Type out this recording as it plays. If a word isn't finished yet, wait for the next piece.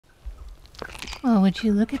Well, would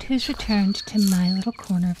you look at who's returned to my little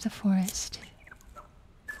corner of the forest?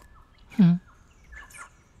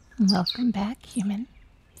 Welcome back, human.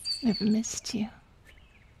 I've missed you.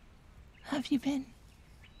 How have you been?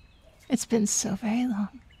 It's been so very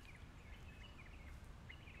long.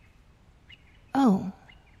 Oh.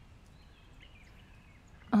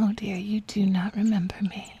 Oh dear, you do not remember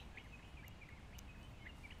me.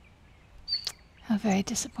 How very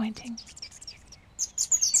disappointing.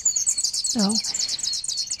 Though,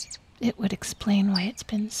 it would explain why it's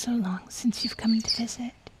been so long since you've come to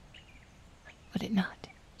visit. Would it not?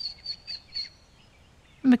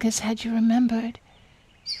 Because had you remembered,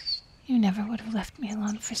 you never would have left me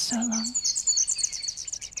alone for so long.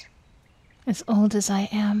 As old as I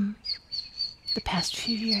am, the past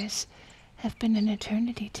few years have been an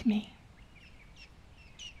eternity to me.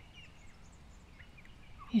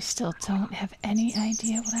 You still don't have any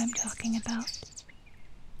idea what I'm talking about?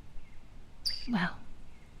 Well,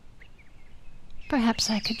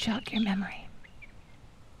 perhaps I could jog your memory.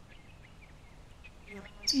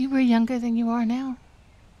 You were younger than you are now.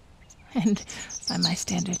 And by my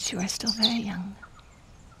standards, you are still very young.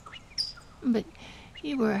 But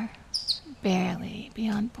you were barely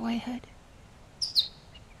beyond boyhood.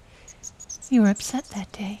 You were upset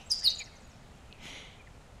that day.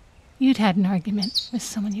 You'd had an argument with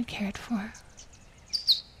someone you cared for.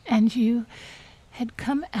 And you had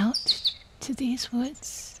come out to these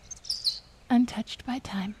woods, untouched by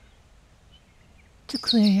time, to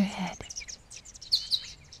clear your head.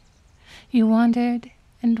 You wandered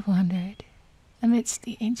and wandered amidst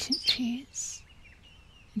the ancient trees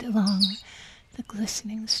and along the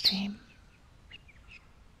glistening stream.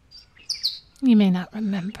 You may not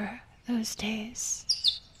remember those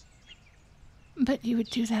days, but you would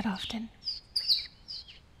do that often.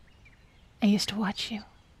 I used to watch you.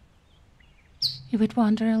 You would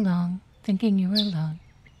wander along, thinking you were alone,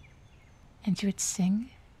 and you would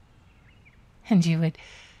sing, and you would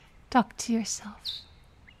talk to yourself,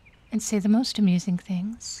 and say the most amusing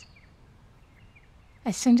things.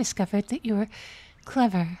 I soon discovered that you were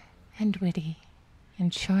clever and witty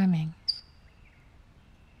and charming,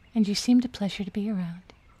 and you seemed a pleasure to be around.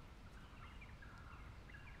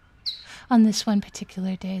 On this one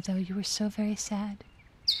particular day, though, you were so very sad,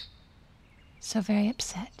 so very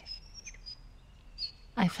upset.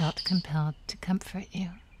 I felt compelled to comfort you,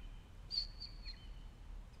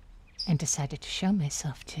 and decided to show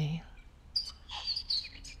myself to you.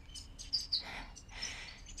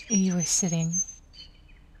 You were sitting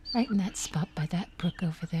right in that spot by that brook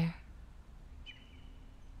over there.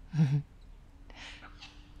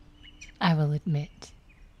 I will admit,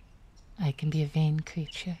 I can be a vain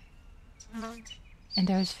creature, and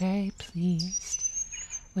I was very pleased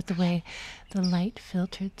with the way the light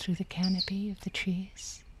filtered through the canopy of the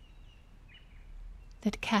trees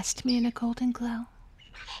that cast me in a golden glow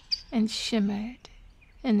and shimmered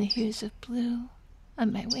in the hues of blue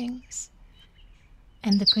on my wings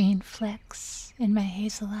and the green flecks in my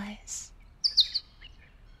hazel eyes.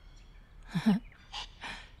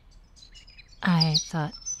 I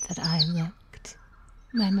thought that I looked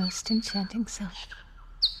my most enchanting self,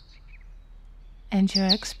 and your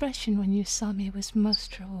expression when you saw me was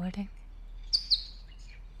most rewarding.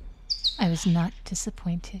 I was not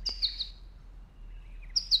disappointed,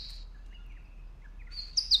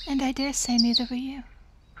 and I dare say neither were you.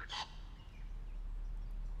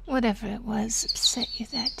 Whatever it was upset you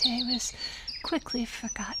that day was quickly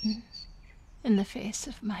forgotten in the face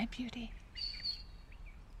of my beauty.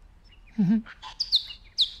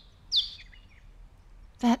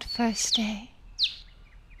 That first day,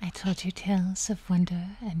 I told you tales of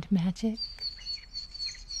wonder and magic,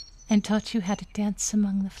 and taught you how to dance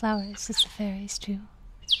among the flowers as the fairies do.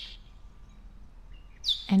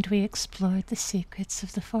 And we explored the secrets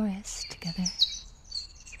of the forest together,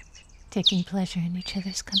 taking pleasure in each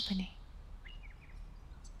other's company.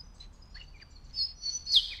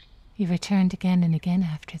 You returned again and again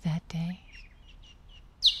after that day.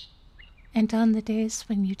 And on the days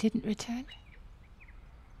when you didn't return,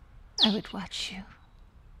 I would watch you,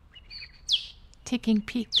 taking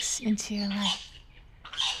peeks into your life.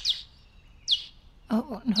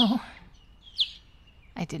 Oh, no.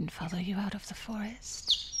 I didn't follow you out of the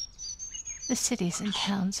forest. The cities and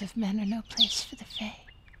towns of men are no place for the Fae.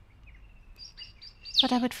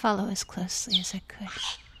 But I would follow as closely as I could,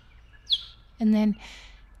 and then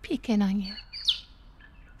peek in on you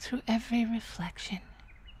through every reflection,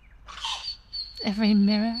 every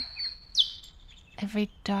mirror, every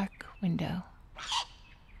dark window,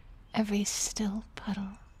 every still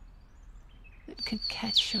puddle that could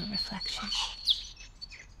catch your reflection.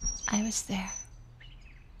 I was there,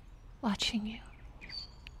 watching you.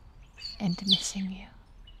 and missing you.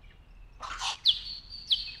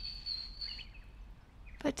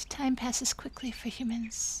 But time passes quickly for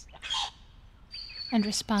humans, and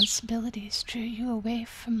responsibilities drew you away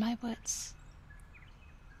from my woods.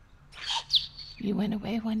 You went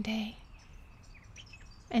away one day,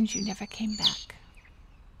 and you never came back.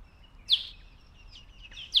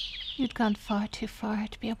 You'd gone far too far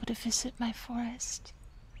to be able to visit my forest.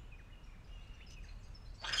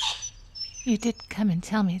 You did come and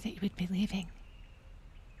tell me that you would be leaving.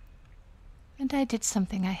 And I did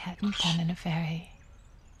something I hadn't done in a very,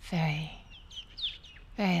 very,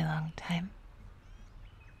 very long time.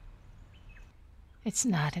 It's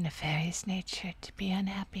not in a fairy's nature to be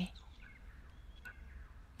unhappy.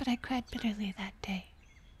 But I cried bitterly that day.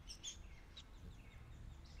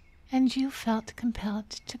 And you felt compelled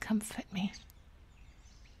to comfort me.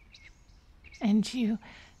 And you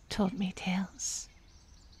told me tales.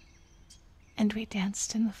 And we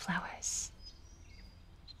danced in the flowers.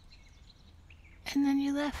 And then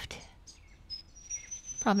you left,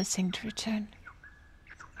 promising to return.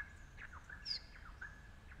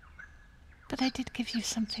 But I did give you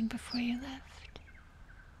something before you left.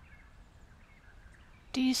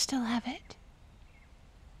 Do you still have it?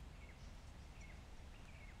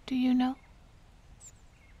 Do you know?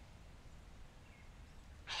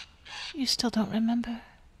 You still don't remember.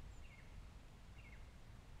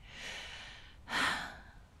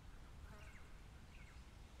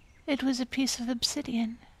 It was a piece of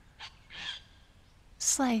obsidian,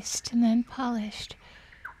 sliced and then polished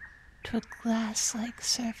to a glass-like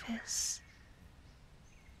surface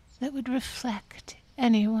that would reflect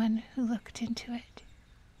anyone who looked into it.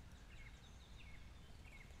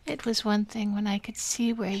 It was one thing when I could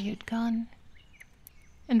see where you'd gone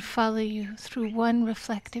and follow you through one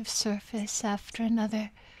reflective surface after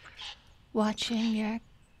another, watching your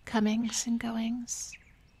comings and goings.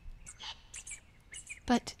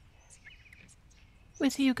 But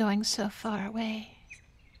with you going so far away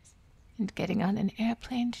and getting on an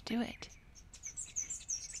airplane to do it,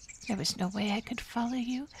 there was no way I could follow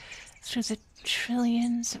you through the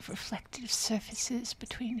trillions of reflective surfaces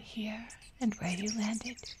between here and where you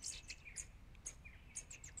landed.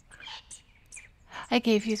 I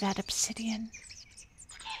gave you that obsidian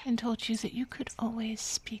and told you that you could always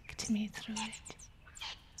speak to me through it.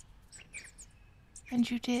 And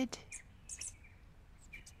you did.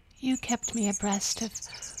 You kept me abreast of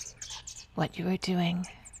what you were doing,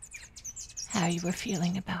 how you were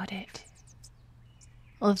feeling about it,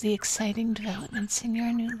 all of the exciting developments in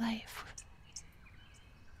your new life.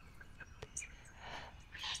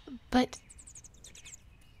 But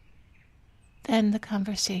then the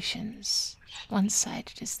conversations,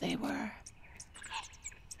 one-sided as they were,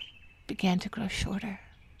 began to grow shorter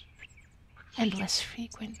and less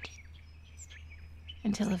frequent,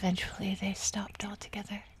 until eventually they stopped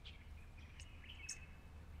altogether.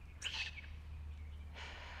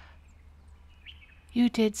 You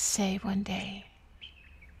did say one day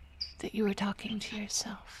that you were talking to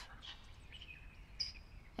yourself,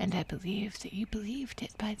 and I believe that you believed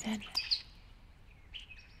it by then.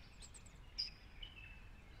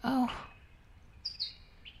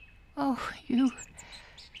 Oh, you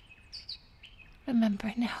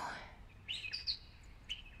remember now.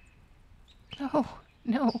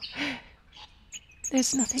 No,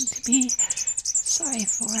 there's nothing to be sorry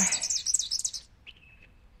for.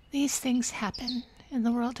 These things happen in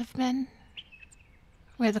the world of men,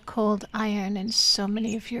 where the cold iron in so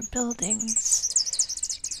many of your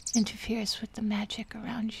buildings interferes with the magic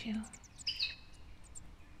around you,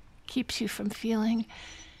 keeps you from feeling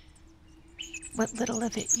what little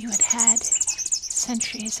of it you had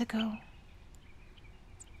centuries ago.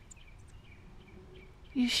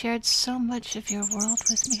 You shared so much of your world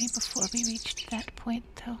with me before we reached that point,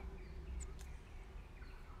 though.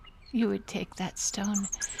 You would take that stone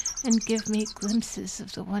and give me glimpses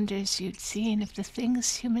of the wonders you'd seen, of the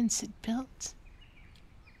things humans had built.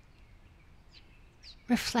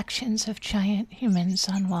 Reflections of giant humans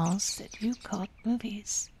on walls that you called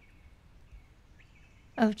movies.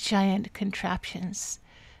 Of giant contraptions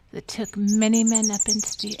that took many men up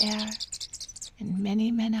into the air and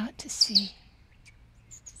many men out to sea.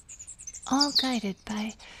 All guided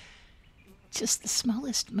by just the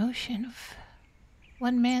smallest motion of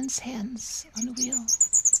one man's hands on a wheel.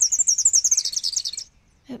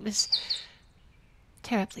 It was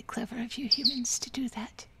terribly clever of you humans to do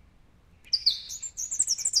that.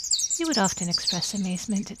 You would often express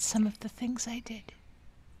amazement at some of the things I did.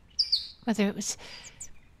 Whether it was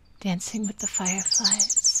dancing with the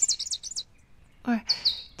fireflies, or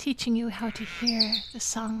teaching you how to hear the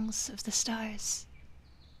songs of the stars,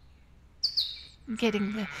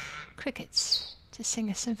 getting the crickets to sing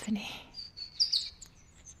a symphony.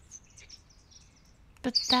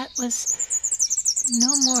 But that was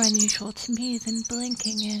no more unusual to me than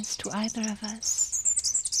blinking is to either of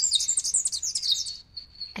us.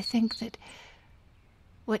 I think that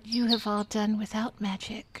what you have all done without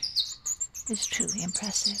magic is truly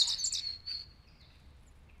impressive.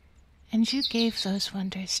 And you gave those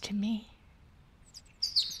wonders to me,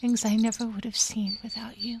 things I never would have seen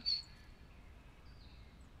without you.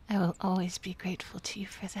 I will always be grateful to you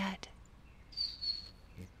for that.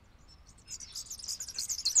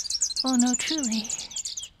 Oh no, truly.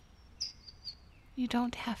 You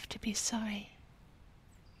don't have to be sorry.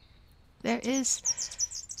 There is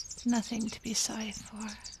nothing to be sorry for.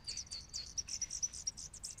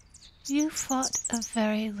 You fought a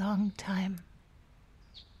very long time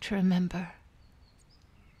to remember.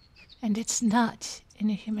 And it's not in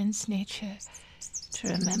a human's nature to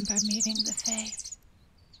remember meeting the Fae.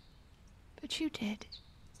 But you did.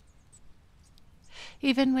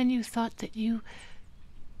 Even when you thought that you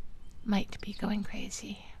might be going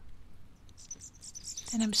crazy.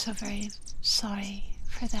 And I'm so very sorry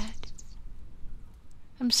for that.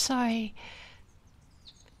 I'm sorry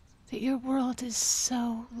that your world is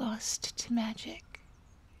so lost to magic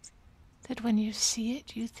that when you see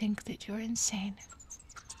it, you think that you're insane.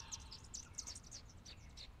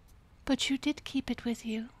 But you did keep it with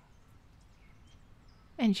you.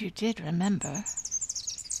 And you did remember.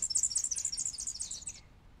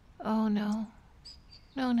 Oh, no.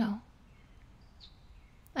 No, no.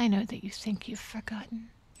 I know that you think you've forgotten.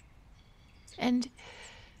 And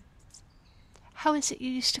how is it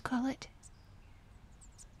you used to call it?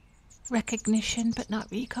 Recognition but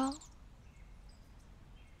not recall?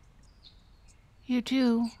 You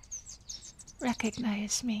do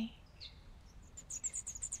recognize me,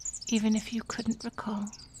 even if you couldn't recall.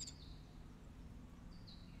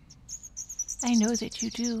 I know that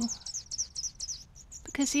you do,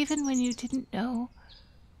 because even when you didn't know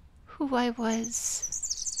who I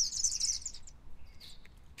was,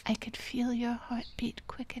 I could feel your heartbeat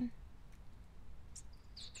quicken.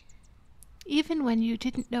 Even when you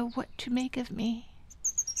didn't know what to make of me,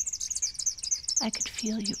 I could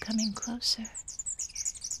feel you coming closer.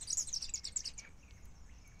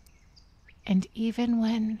 And even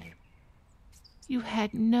when you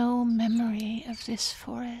had no memory of this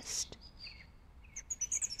forest,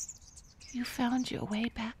 you found your way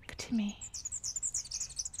back to me.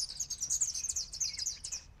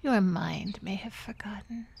 Your mind may have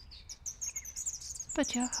forgotten,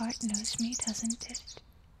 but your heart knows me, doesn't it?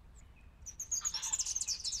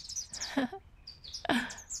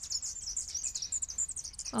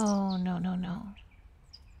 Oh, no, no, no.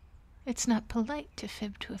 It's not polite to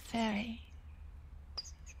fib to a fairy.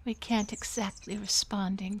 We can't exactly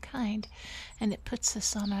respond in kind, and it puts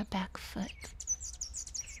us on our back foot.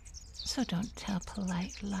 So don't tell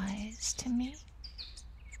polite lies to me.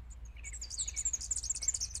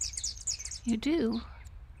 You do?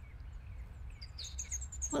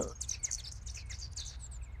 Well,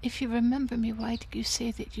 if you remember me, why did you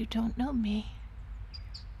say that you don't know me?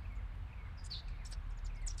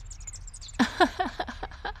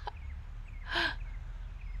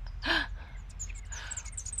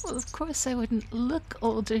 Well, of course I wouldn't look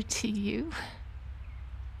older to you.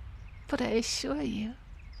 But I assure you,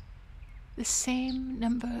 the same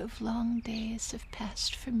number of long days have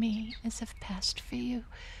passed for me as have passed for you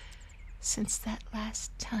since that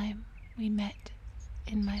last time we met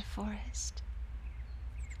in my forest.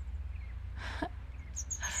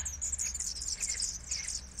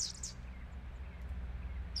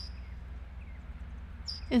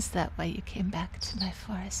 Is that why you came back to my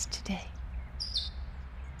forest today?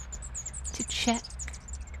 To check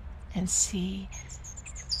and see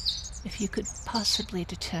if you could possibly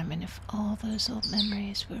determine if all those old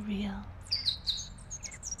memories were real,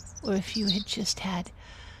 or if you had just had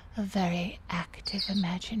a very active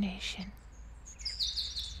imagination.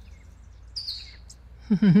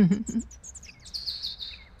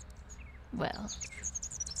 Well,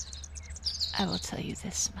 I will tell you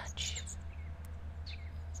this much.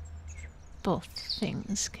 Both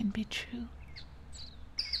things can be true.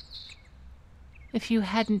 If you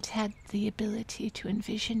hadn't had the ability to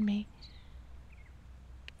envision me,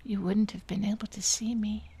 you wouldn't have been able to see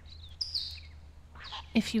me.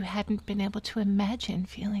 If you hadn't been able to imagine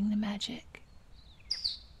feeling the magic,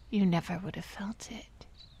 you never would have felt it.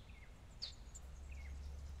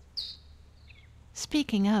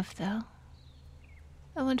 Speaking of, though,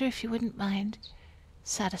 I wonder if you wouldn't mind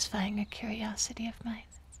satisfying a curiosity of mine.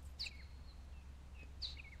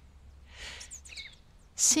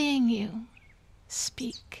 Seeing you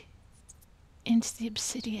speak into the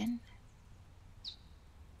obsidian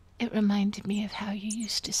It reminded me of how you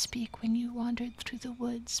used to speak when you wandered through the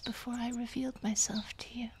woods before I revealed myself to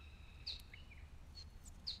you.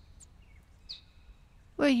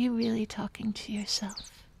 Were you really talking to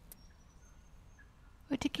yourself?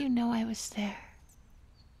 Or did you know I was there?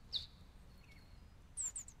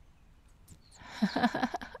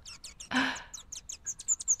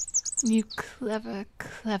 You clever,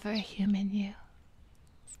 clever human, you.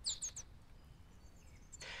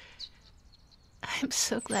 I'm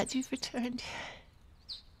so glad you've returned.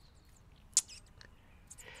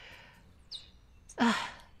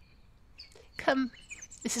 Come,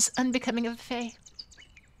 this is unbecoming of a fae.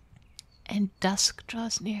 And dusk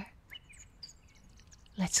draws near.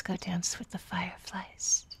 Let's go dance with the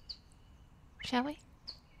fireflies. Shall we?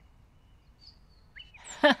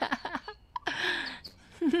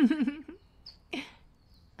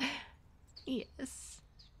 Yes.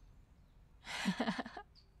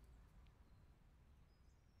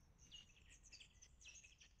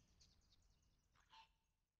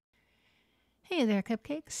 Hey there,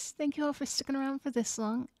 cupcakes. Thank you all for sticking around for this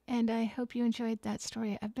long, and I hope you enjoyed that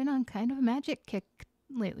story. I've been on kind of a magic kick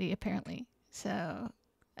lately, apparently, so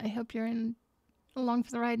I hope you're along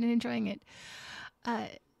for the ride and enjoying it.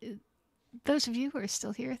 Those of you who are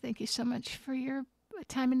still here, thank you so much for your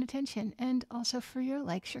time and attention, and also for your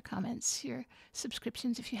likes, your comments, your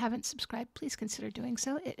subscriptions. If you haven't subscribed, please consider doing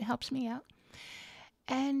so. It helps me out.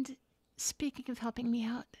 And speaking of helping me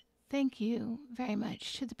out, thank you very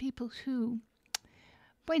much to the people who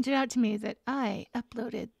pointed out to me that I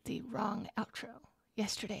uploaded the wrong outro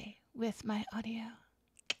yesterday with my audio.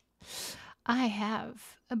 I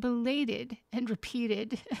have a belated and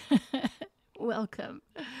repeated welcome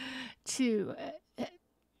to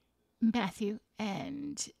Matthew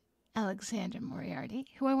and Alexander Moriarty,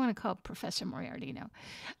 who I want to call Professor Moriarty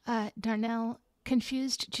now. Darnell,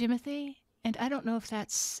 Confused Jimothy, and I don't know if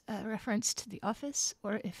that's a reference to The Office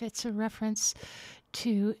or if it's a reference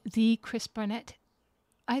to the Chris Barnett.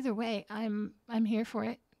 Either way, I'm here for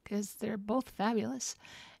it because they're both fabulous,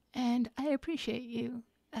 and I appreciate you,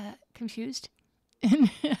 Confused.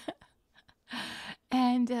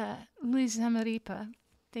 And Luis Zamaripa,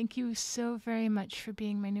 thank you so very much for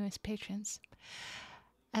being my newest patrons.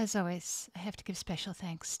 As always, I have to give special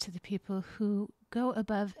thanks to the people who go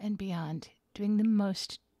above and beyond, doing the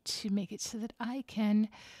most to make it so that I can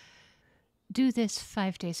do this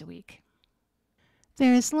 5 days a week.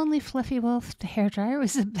 There is Lonely Fluffy Wolf, the hairdryer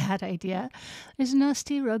was a bad idea. There's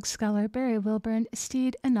Nosti, Rogue Scholar, Barry Wilburn,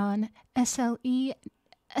 Steed, Anon, SLE,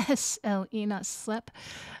 not Slep,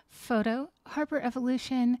 Photo, Harper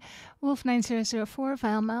Evolution, Wolf9004,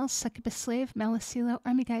 Vile Mouse, Succubus Slave, Malicilo,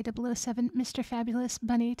 Army Guy 007, Mr. Fabulous,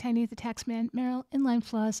 Bunny, Tiny the Taxman, Meryl, Inline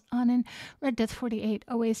Flaws, Anon, Red Death 48,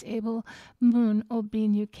 Always Able, Moon, Old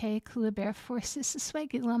Bean UK, Kula Bear Forces,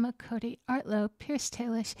 Swaggy Llama, Cody, Artlow, Pierce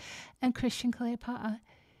Tailish, and Christian Kalepa'a.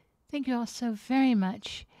 Thank you all so very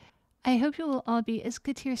much. I hope you will all be as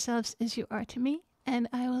good to yourselves as you are to me, and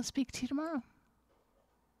I will speak to you tomorrow.